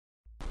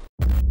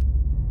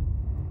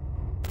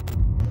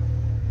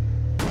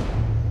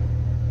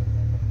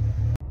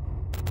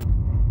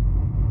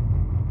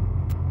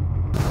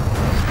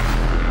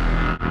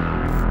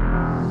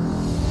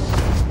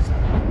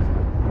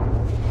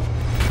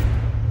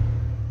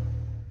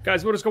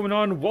Guys, what is going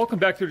on? Welcome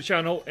back to the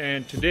channel,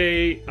 and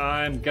today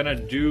I'm gonna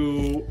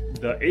do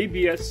the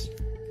ABS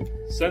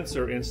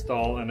sensor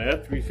install on the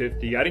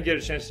F350. I didn't get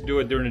a chance to do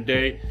it during the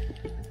day,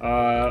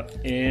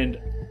 and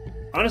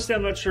honestly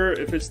I'm not sure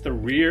if it's the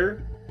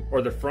rear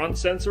or the front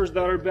sensors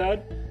that are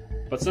bad,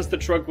 but since the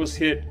truck was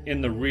hit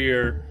in the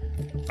rear,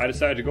 I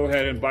decided to go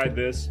ahead and buy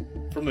this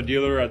from the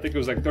dealer. I think it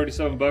was like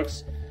 37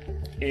 bucks,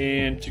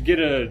 and to get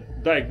a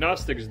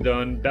diagnostics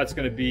done, that's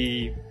gonna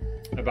be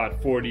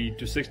about 40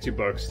 to 60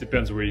 bucks,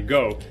 depends where you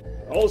go.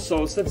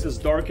 Also, since it's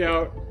dark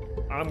out,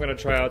 I'm gonna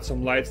try out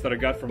some lights that I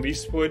got from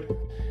Eastwood.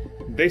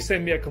 They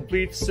sent me a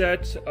complete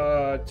set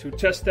to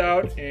test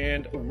out,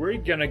 and we're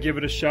gonna give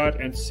it a shot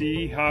and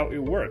see how it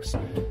works.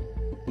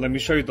 Let me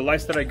show you the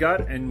lights that I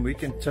got, and we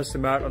can test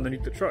them out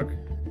underneath the truck.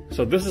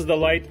 So this is the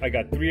light. I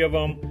got 3 of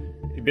them.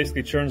 It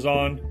basically turns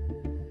on,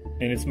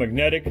 and it's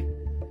magnetic.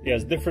 It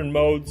has different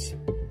modes.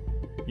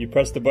 You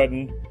press the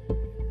button,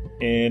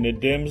 and it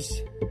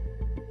dims.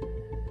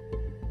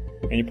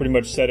 And you pretty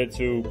much set it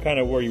to kind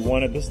of where you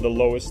want it. This is the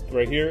lowest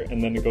right here, and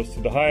then it goes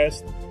to the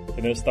highest, and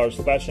then it starts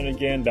flashing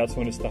again. That's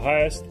when it's the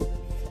highest.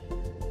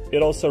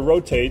 It also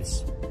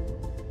rotates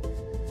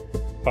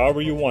however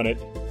you want it.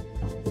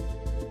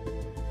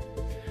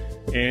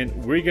 And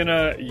we're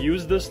gonna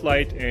use this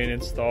light and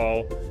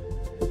install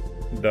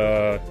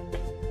the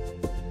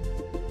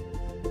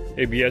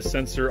ABS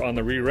sensor on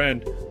the rear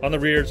end. On the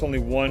rear it's only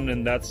one,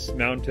 and that's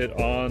mounted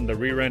on the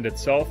rear end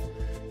itself,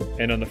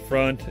 and on the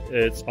front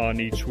it's on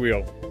each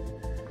wheel.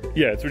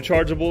 Yeah, it's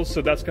rechargeable,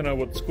 so that's kind of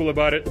what's cool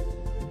about it.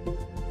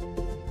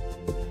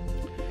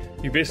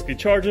 You basically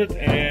charge it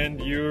and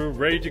you're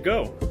ready to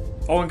go.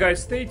 Oh, and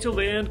guys, stay till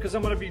the end because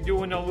I'm going to be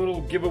doing a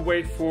little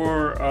giveaway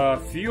for a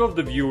few of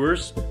the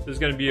viewers. There's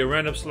going to be a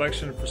random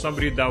selection for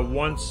somebody that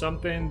wants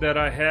something that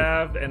I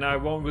have and I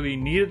won't really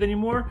need it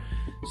anymore.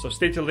 So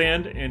stay till the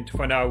end and to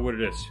find out what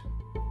it is.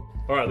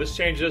 Alright, let's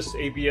change this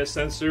ABS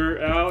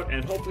sensor out,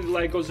 and hopefully the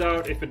light goes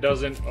out. If it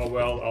doesn't, oh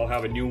well, I'll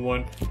have a new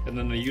one, and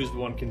then the used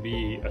one can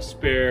be a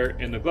spare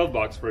in the glove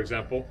box, for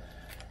example.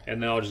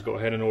 And then I'll just go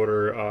ahead and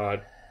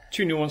order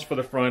 2 new ones for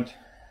the front,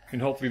 and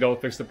hopefully that'll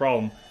fix the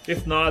problem.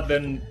 If not,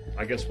 then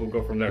I guess we'll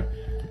go from there.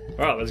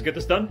 Alright, let's get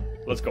this done.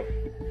 Let's go.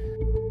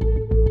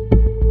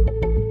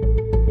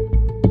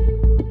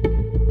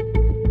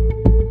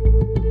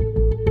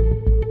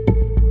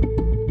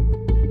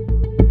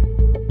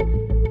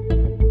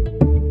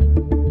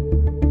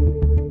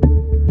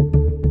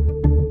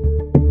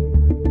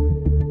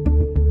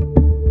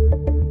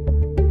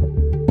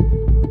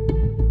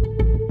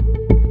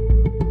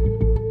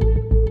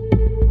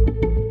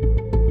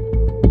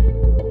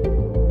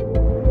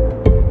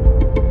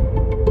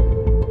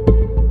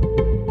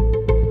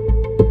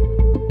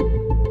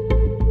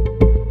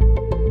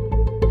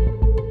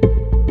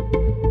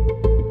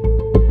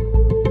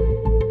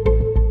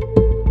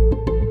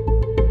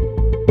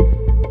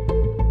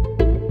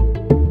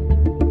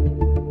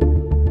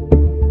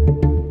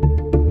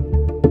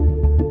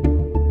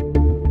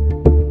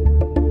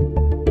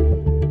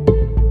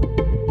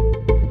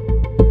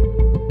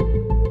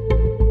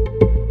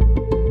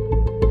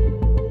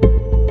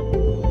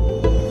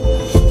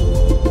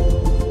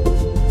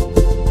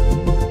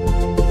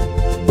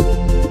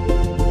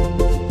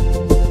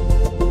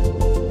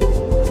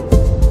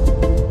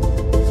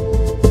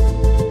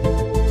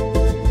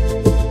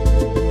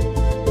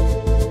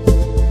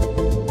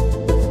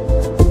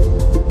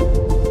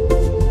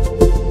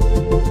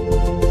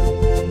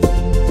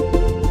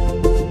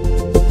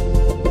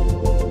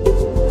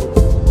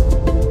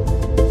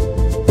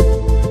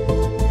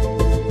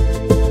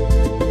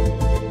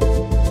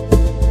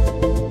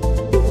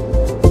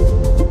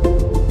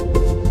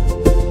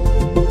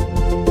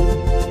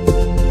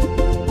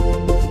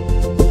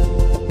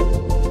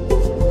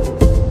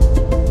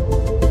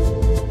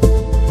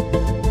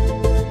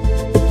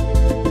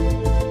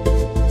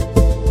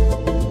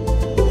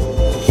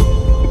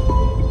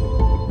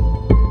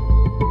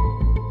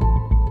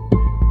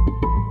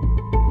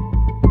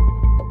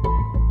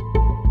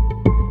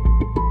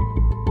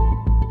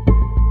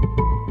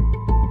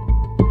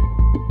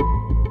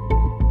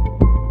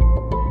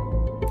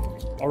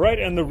 Alright,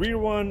 and the rear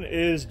one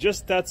is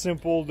just that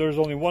simple. There's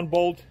only one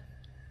bolt.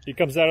 It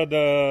comes out of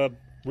the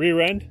rear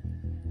end,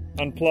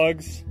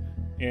 unplugs,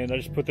 and I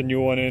just put the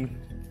new one in.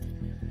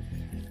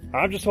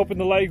 I'm just hoping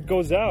the light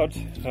goes out.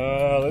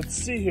 Let's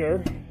see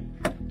here.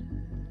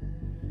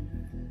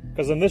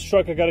 Because on this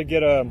truck I gotta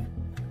get a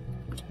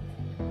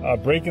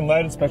brake and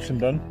light inspection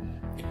done.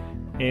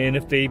 And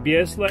if the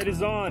ABS light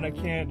is on,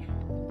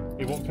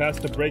 it won't pass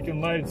the brake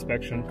and light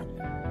inspection.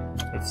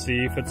 Let's see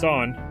if it's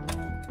on.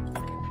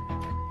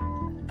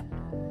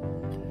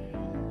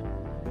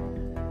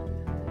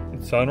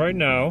 It's on right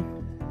now.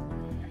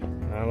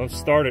 Now let's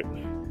start it.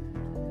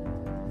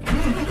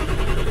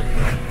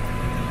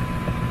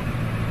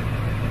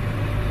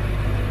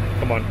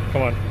 Come on,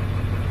 come on.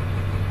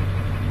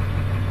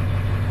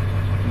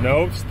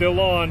 Nope, still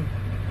on.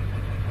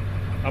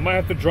 I might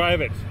have to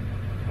drive it.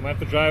 I might have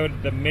to drive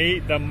it.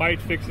 That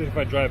might fix it if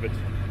I drive it.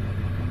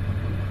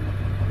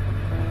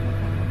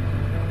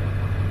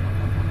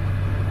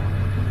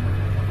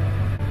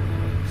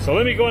 So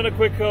let me go on a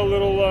quick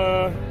little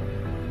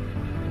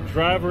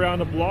drive around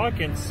the block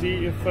and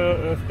see if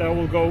that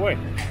will go away.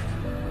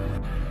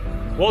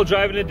 While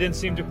driving it didn't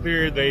seem to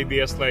clear the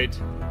ABS light.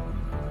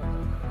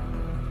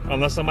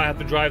 Unless I might have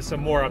to drive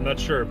some more, I'm not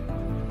sure.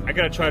 I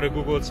gotta try to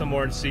Google it some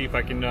more and see if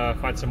I can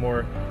find some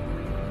more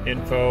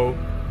info.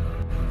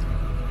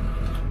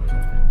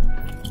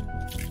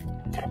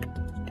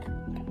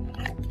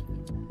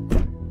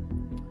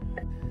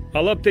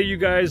 I'll update you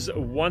guys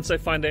once I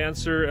find the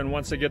answer and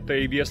once I get the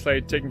ABS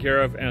light taken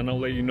care of, and I'll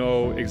let you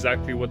know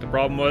exactly what the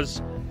problem was.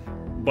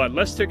 But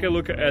let's take a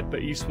look at the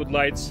Eastwood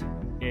lights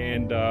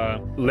and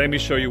let me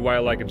show you why I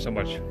like them so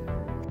much.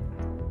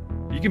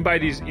 You can buy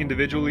these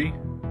individually,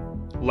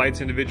 lights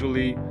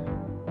individually,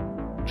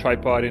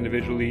 tripod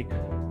individually,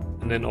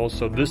 and then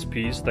also this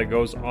piece that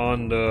goes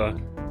on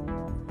the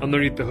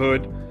underneath the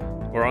hood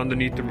or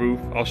underneath the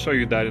roof. I'll show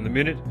you that in a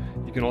minute.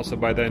 You can also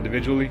buy that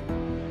individually.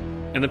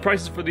 And the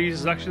prices for these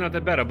is actually not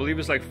that bad. I believe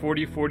it's like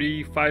 $40,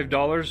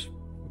 $45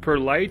 per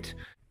light.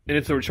 And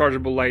it's a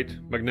rechargeable light,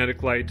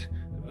 magnetic light.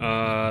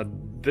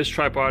 This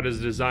tripod is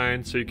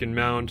designed so you can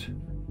mount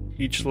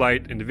each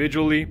light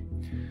individually.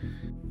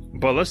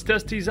 But let's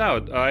test these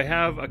out. I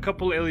have a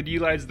couple LED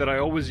lights that I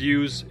always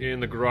use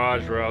in the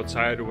garage or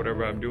outside or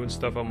whatever I'm doing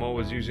stuff. I'm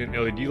always using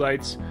LED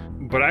lights.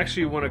 But I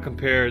actually want to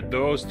compare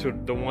those to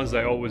the ones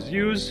I always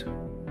use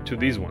to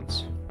these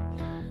ones.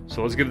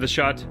 So let's give it a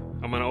shot.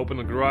 I'm gonna open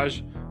the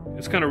garage.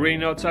 It's kind of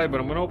raining outside,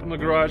 but I'm gonna open the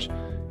garage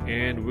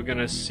and we're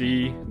gonna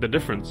see the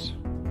difference.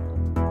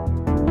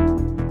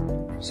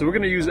 So we're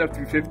gonna use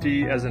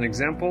F350 as an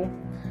example,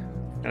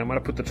 and I'm gonna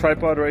put the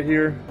tripod right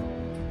here,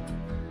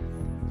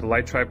 the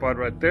light tripod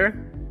right there,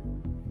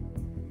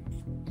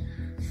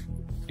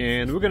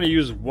 and we're gonna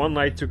use one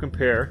light to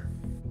compare,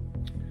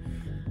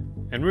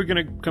 and we're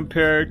gonna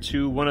compare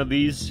to one of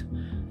these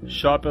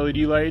shop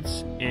LED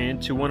lights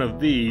and to one of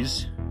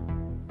these.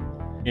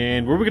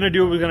 And what we're gonna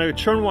do, we're gonna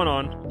turn one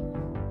on,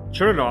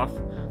 turn it off,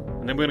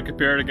 and then we're going to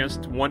compare it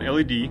against one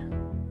LED.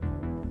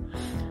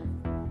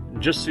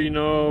 Just so you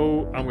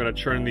know, I'm going to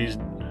turn these,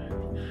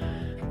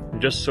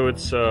 just so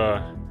it's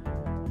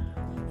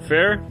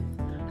fair,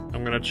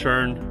 I'm going to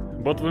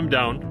turn both of them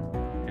down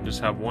and just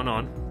have one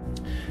on.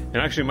 And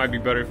actually it might be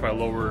better if I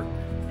lower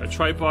a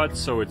tripod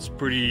so it's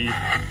pretty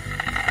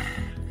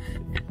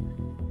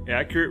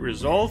accurate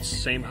results,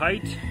 same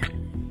height.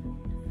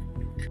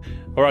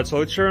 Alright, so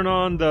let's turn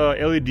on the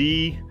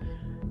LED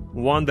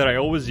one that I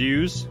always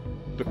use,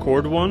 the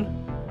cord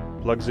one,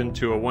 plugs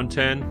into a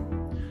 110.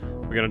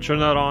 We're gonna turn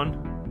that on,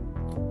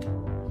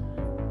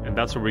 and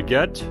that's what we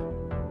get.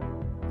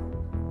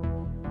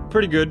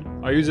 Pretty good.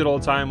 I use it all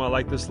the time. I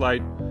like this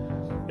light.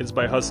 It's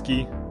by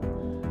Husky.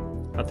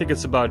 I think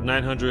it's about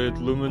 900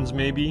 lumens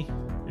maybe,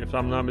 if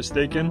I'm not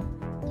mistaken.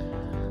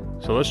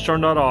 So let's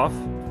turn that off.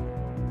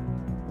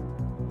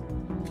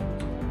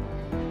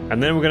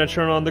 And then we're gonna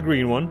turn on the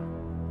green one.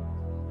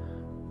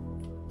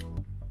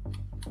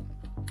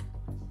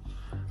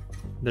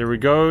 There we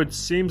go. It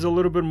seems a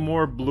little bit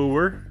more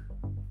bluer.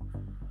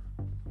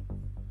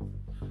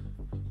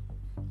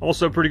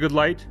 Also a pretty good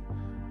light.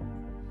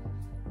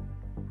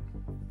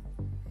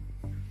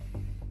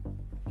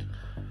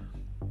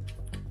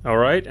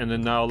 Alright, and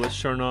then now let's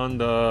turn on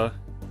the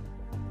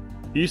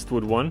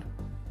Eastwood one.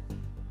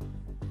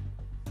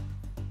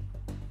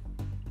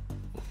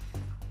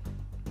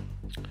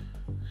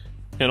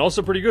 And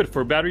also pretty good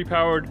for battery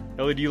powered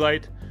LED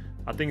light.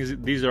 I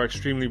think these are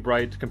extremely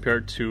bright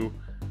compared to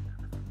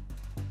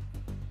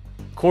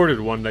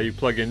corded one that you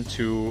plug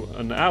into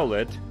an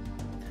outlet.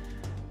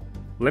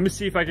 Let me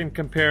see if I can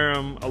compare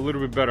them a little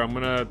bit better. I'm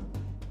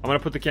gonna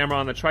put the camera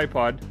on the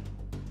tripod,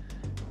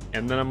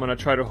 and then I'm gonna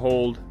try to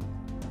hold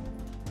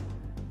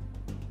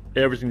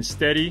everything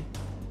steady,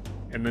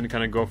 and then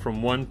kind of go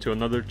from one to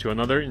another,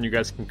 and you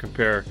guys can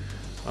compare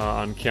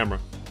on camera.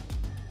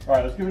 All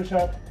right, let's give it a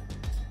shot.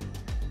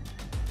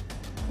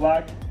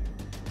 Black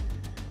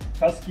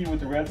Husky with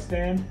the red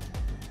stand,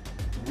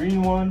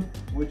 green one,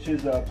 which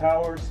is a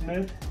Power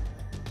Smith,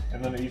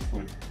 and then the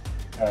Eastwood.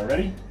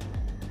 Ready?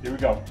 Here we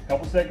go.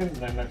 Couple seconds,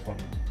 and then next one.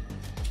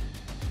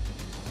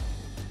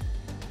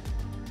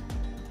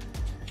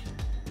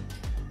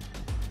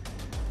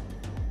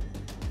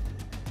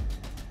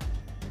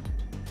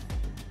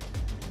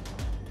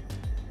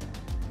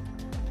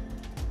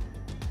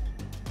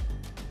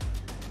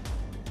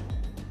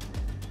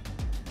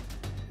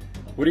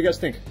 What do you guys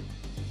think?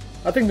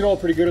 I think they're all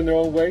pretty good in their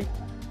own way.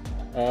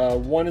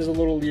 One is a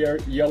little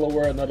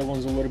yellower, another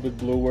one's a little bit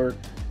bluer.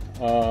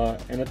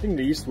 And I think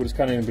the Eastwood is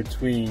kind of in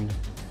between.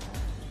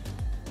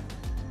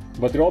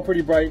 But they're all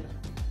pretty bright.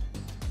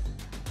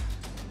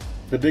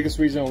 The biggest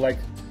reason I like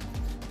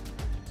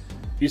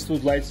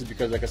Eastwood lights is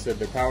because, like I said,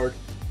 they're powered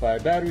by a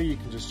battery. You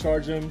can just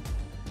charge them.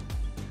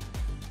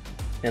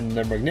 And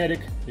they're magnetic.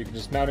 You can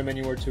just mount them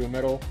anywhere to a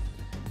metal.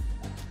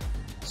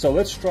 So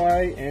let's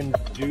try and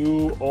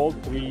do all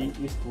three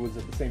Eastwoods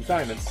at the same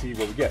time and see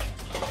what we get.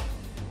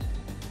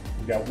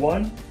 We got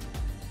one.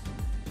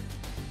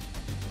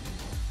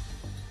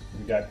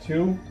 We got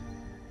two.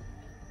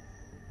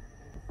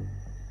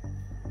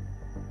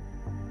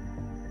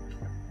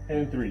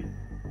 and 3.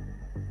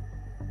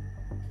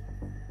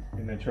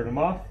 And then turn them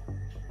off.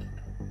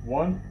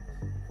 1,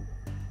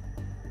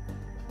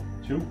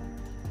 2,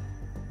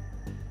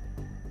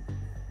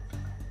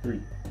 3.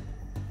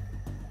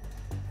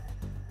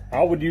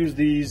 I would use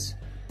these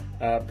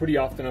pretty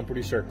often, I'm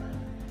pretty sure.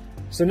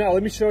 So now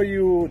let me show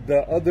you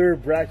the other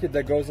bracket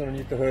that goes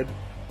underneath the hood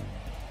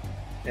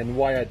and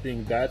why I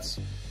think that's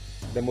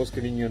the most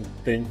convenient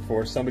thing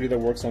for somebody that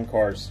works on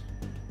cars.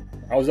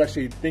 I was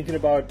actually thinking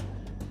about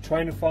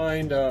trying to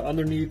find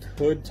underneath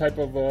hood type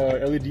of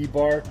LED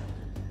bar.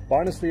 But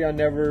honestly, I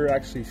never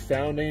actually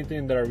found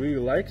anything that I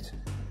really liked.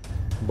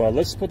 But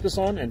let's put this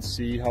on and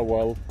see how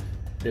well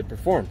it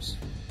performs.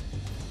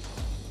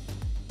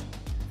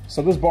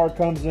 So this bar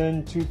comes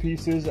in 2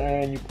 pieces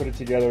and you put it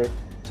together,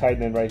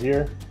 tighten it right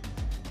here.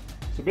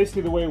 So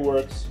basically the way it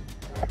works,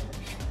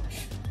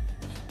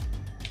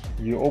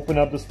 you open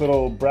up this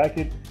little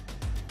bracket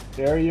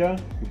area,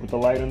 you put the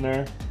light in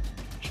there,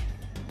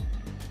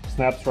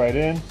 snaps right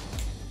in.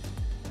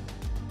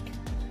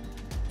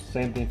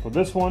 Same thing for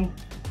this one.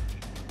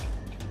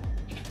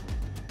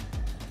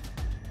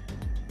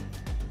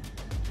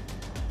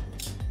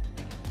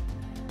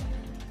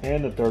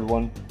 And the third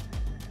one.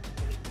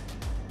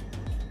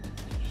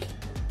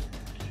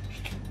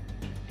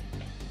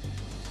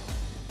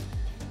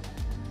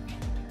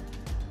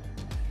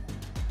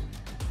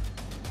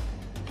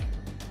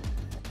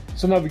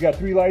 So now we got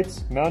 3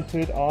 lights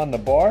mounted on the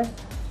bar.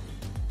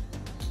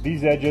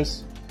 These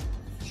edges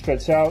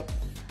stretch out,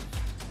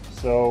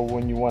 so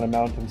when you want to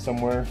mount them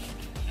somewhere,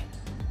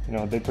 you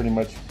know, they pretty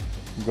much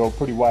go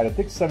pretty wide. I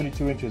think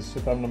 72 inches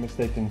if I'm not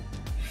mistaken.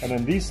 And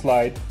then these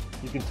slide,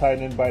 you can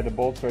tighten in by the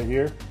bolts right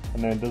here,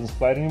 and then it doesn't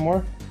slide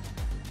anymore.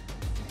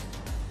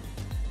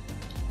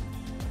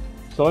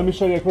 So let me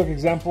show you a quick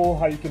example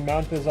how you can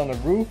mount this on a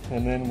roof,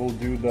 and then we'll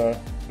do the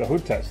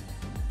hood test.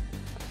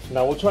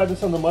 Now we'll try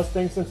this on the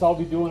Mustang, since I'll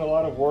be doing a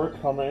lot of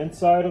work on the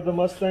inside of the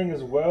Mustang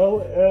as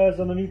well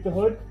as underneath the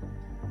hood.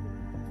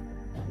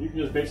 You can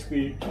just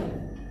basically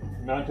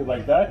mount it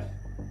like that,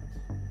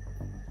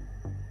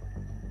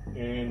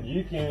 and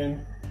you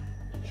can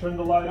turn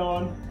the light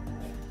on.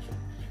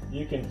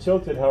 You can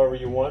tilt it however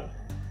you want,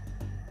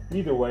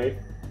 either way,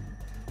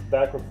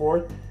 back or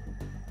forth.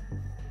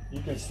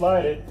 You can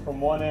slide it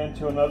from one end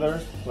to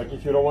another, like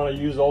if you don't want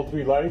to use all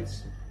 3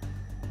 lights.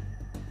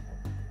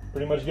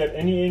 Pretty much get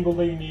any angle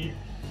that you need.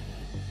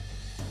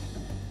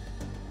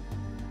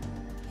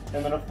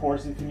 And then of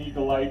course, if you need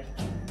the light,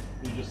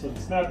 you just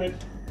snap it,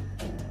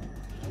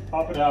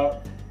 pop it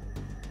out.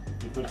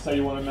 If let's say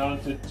you want to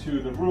mount it to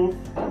the roof,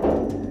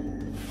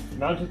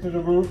 mount it to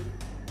the roof.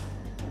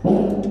 You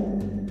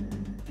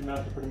can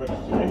mount it pretty much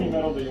to any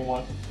metal that you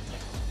want.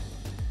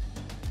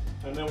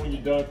 And then when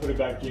you're done, put it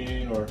back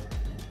in, or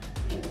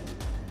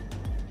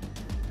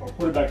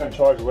put it back on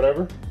charge or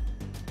whatever.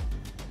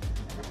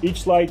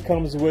 Each light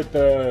comes with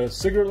a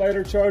cigarette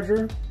lighter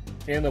charger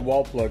and a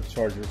wall plug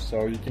charger,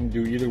 so you can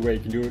do either way. You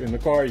can do it in the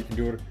car, you can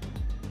do it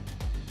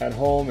at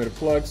home at a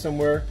plug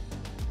somewhere.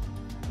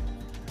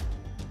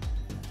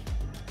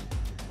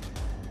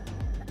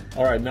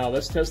 Alright, now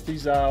let's test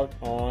these out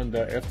on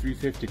the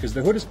F350, because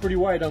the hood is pretty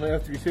wide on the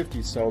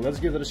F350, so let's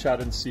give it a shot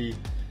and see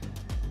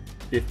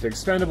if the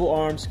expandable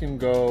arms can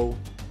go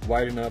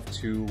wide enough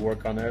to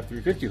work on the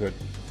F350 hood.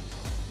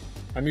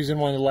 I'm using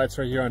one of the lights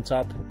right here on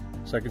top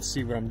so I can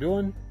see what I'm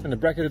doing. And the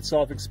bracket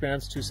itself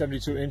expands to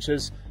 72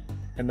 inches,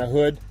 and the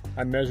hood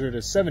I measured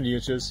as 70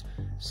 inches,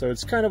 so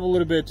it's kind of a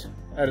little bit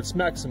at its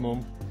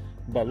maximum,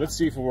 but let's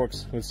see if it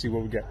works. Let's see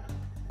what we get.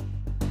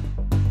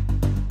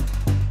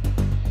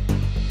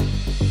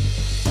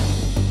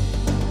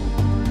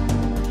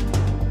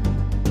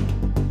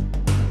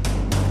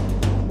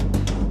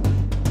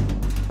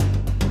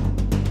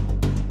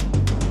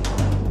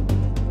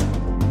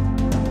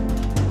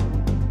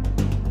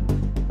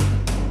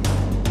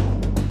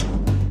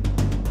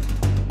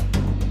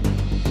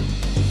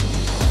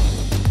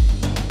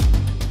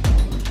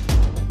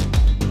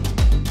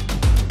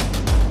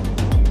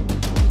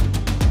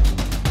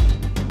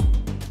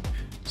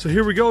 So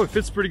here we go, it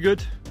fits pretty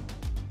good.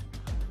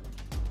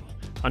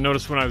 I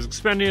noticed when I was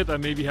expanding it, I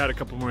maybe had a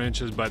couple more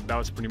inches, but that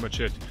was pretty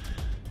much it.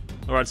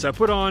 All right, so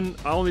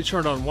I only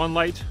turned on one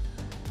light.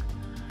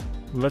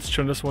 Let's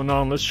turn this one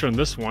on, let's turn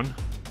this one.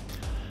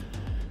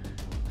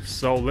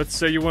 So let's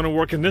say you want to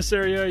work in this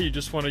area, you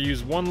just want to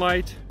use one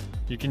light.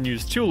 You can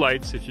use 2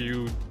 lights if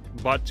you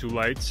bought 2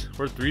 lights,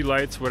 or 3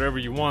 lights, whatever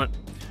you want.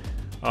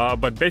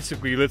 But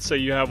basically, let's say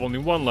you have only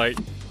one light.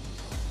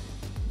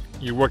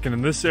 You're working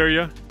in this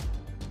area,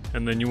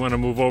 and then you want to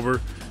move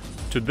over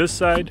to this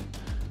side.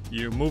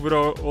 You move it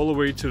all the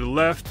way to the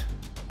left.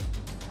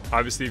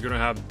 Obviously, if you don't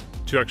have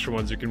 2 extra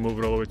ones, you can move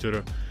it all the way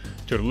to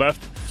the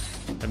left,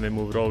 and then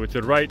move it all the way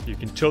to the right. You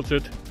can tilt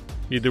it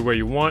either way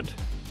you want.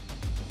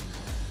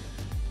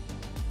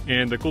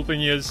 And the cool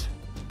thing is,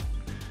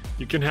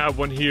 you can have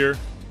one here,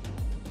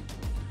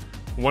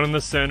 one in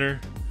the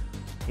center,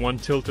 one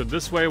tilted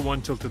this way,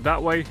 one tilted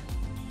that way,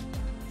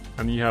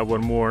 and you have one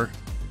more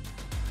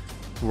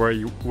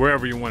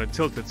wherever you want to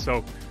tilt it.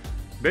 So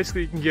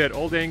basically, you can get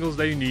all the angles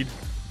that you need.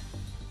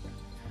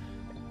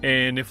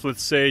 And if,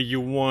 let's say,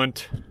 you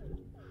want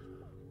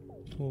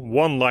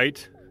one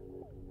light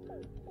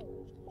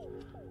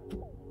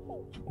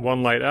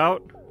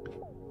out,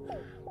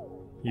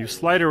 you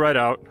slide it right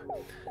out.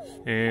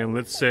 And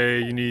let's say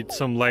you need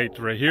some light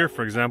right here,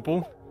 for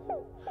example.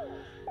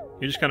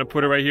 You just kind of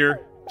put it right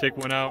here, take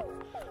one out,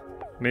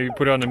 maybe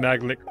put it on a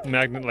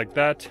magnet like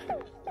that.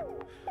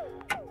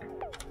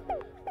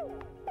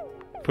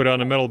 Put it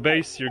on a metal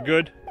base, you're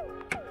good.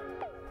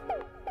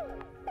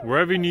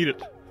 Wherever you need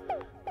it,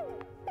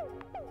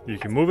 you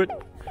can move it,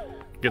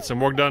 get some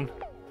work done,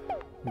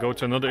 go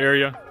to another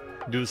area,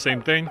 do the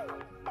same thing.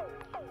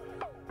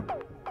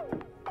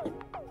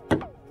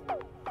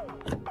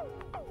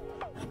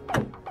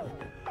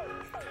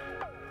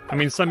 I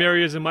mean, some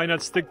areas it might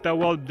not stick that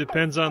well. It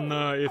depends on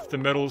if the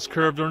metal is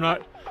curved or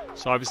not.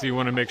 So obviously you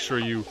want to make sure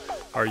you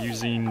are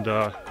using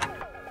the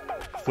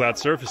flat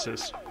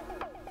surfaces.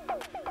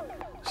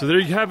 So there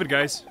you have it,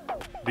 guys.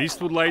 The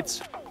Eastwood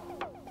lights.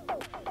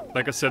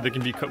 Like I said, they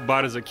can be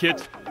bought as a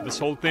kit. This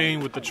whole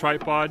thing with the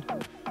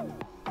tripod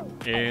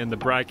and the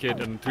bracket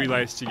and the 3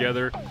 lights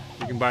together.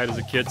 You can buy it as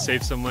a kit,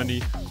 save some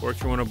money. Or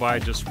if you want to buy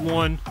just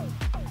one,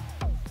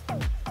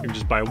 you can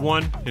just buy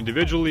one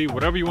individually,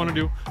 whatever you want to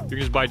do. You can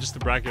just buy just the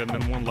bracket and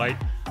then one light,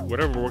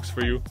 whatever works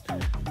for you.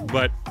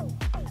 But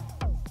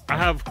I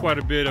have quite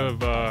a bit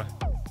of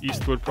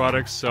Eastwood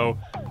products, so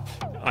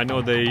I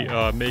know they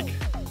make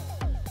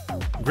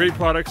great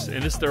products,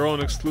 and it's their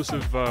own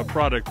exclusive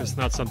product. It's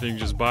not something you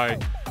just buy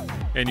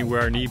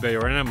anywhere on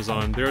eBay or on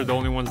Amazon. They're the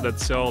only ones that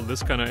sell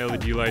this kind of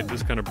LED light,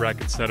 this kind of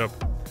bracket setup.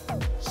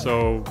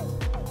 So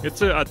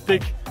it's I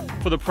think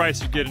for the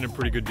price you're getting a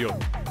pretty good deal.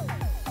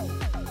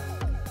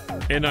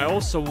 And I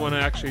also want to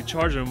actually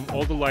charge them,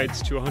 all the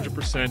lights, to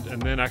 100% and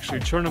then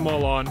actually turn them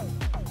all on.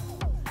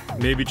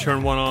 Maybe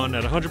turn one on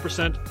at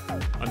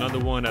 100%, another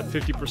one at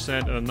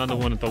 50%, and another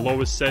one at the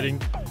lowest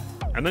setting.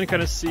 And then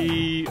kind of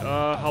see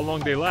how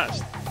long they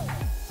last.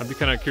 I'd be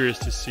kind of curious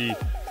to see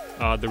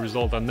the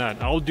result on that.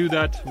 I'll do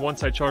that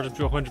once I charge them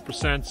to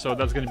 100%, so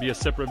that's going to be a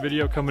separate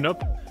video coming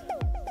up.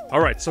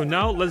 Alright, so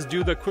now let's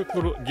do the quick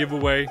little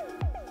giveaway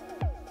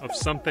of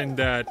something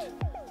that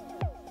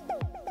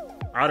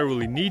I don't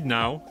really need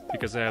now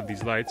because I have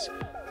these lights,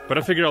 but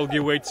I figured I'll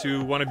give away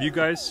to one of you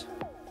guys.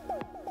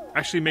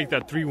 Actually make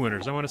that 3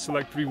 winners. I want to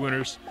select 3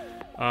 winners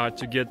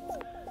to get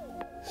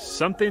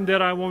something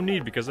that I won't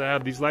need because I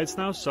have these lights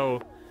now.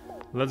 So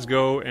let's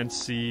go and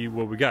see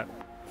what we got.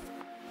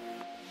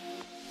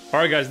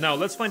 Alright guys, now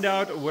let's find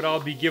out what I'll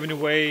be giving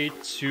away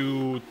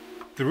to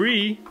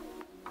 3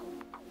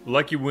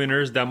 lucky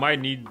winners that might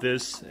need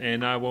this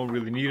and I won't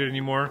really need it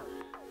anymore.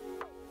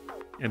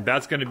 And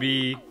that's going to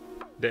be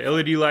the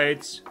LED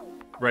lights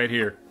right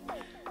here.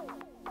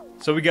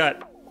 So we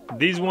got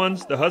these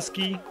ones, the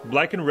Husky,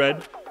 black and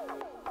red.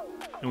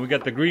 And we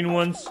got the green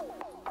ones,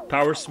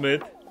 Power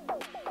Smith.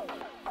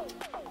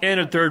 And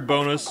a third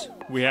bonus,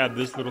 we have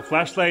this little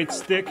flashlight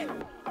stick.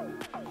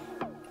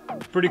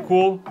 Pretty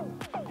cool.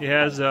 It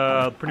has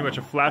pretty much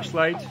a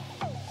flashlight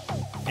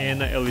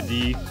and a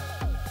LED.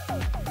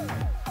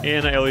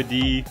 And a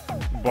LED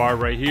bar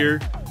right here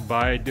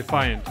by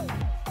Defiant.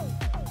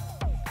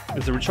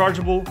 It's a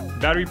rechargeable,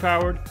 battery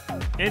powered,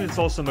 and it's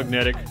also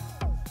magnetic.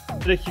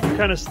 You can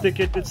kind of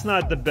stick it. It's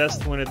not the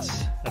best when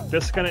it's at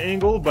this kind of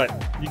angle, but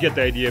you get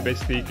the idea.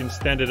 Basically, you can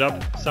stand it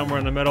up somewhere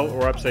in the middle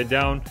or upside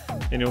down,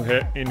 and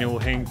it'll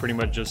hang pretty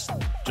much just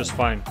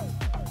fine.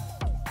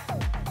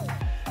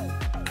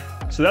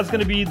 So that's going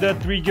to be the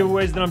 3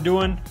 giveaways that I'm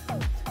doing.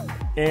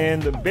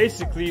 And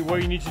basically,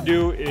 what you need to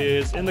do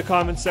is in the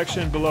comment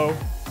section below,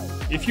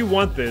 if you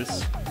want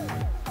this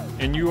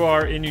and you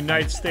are in the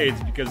United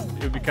States, because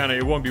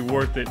it won't be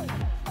worth it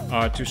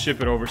to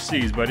ship it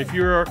overseas. But if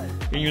you're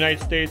in the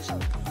United States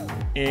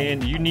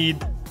and you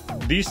need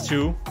these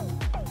 2,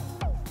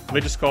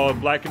 let's just call it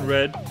black and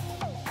red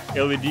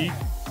LED,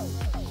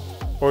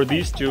 or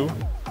these 2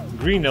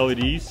 green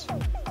LEDs,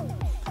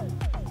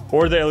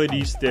 or the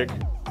LED stick,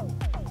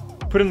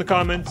 put in the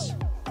comments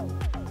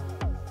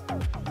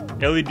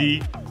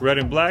LED red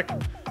and black,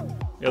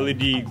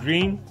 LED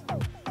green,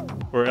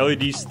 or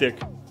LED stick.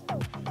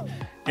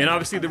 And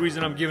obviously the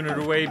reason I'm giving it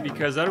away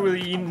because I don't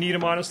really need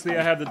them, honestly.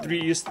 I have the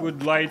 3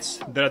 Eastwood lights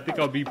that I think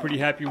I'll be pretty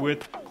happy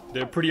with.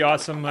 They're pretty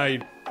awesome.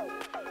 I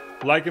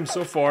like them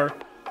so far.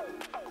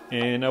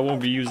 And I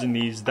won't be using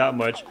these that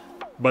much.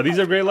 But these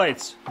are great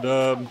lights.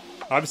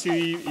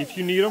 Obviously, if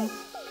you need them,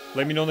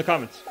 let me know in the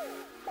comments.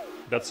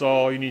 That's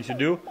all you need to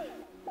do.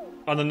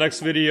 On the next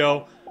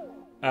video,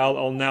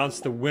 I'll announce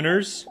the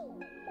winners.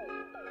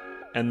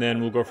 And then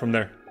we'll go from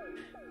there.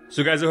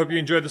 So guys, I hope you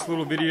enjoyed this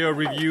little video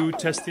review,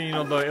 testing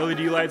all the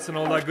LED lights and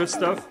all that good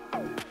stuff.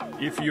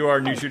 If you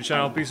are new to the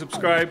channel, please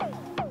subscribe.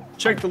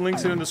 Check the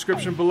links in the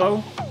description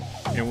below,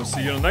 and we'll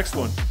see you in the next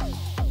one.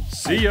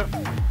 See ya!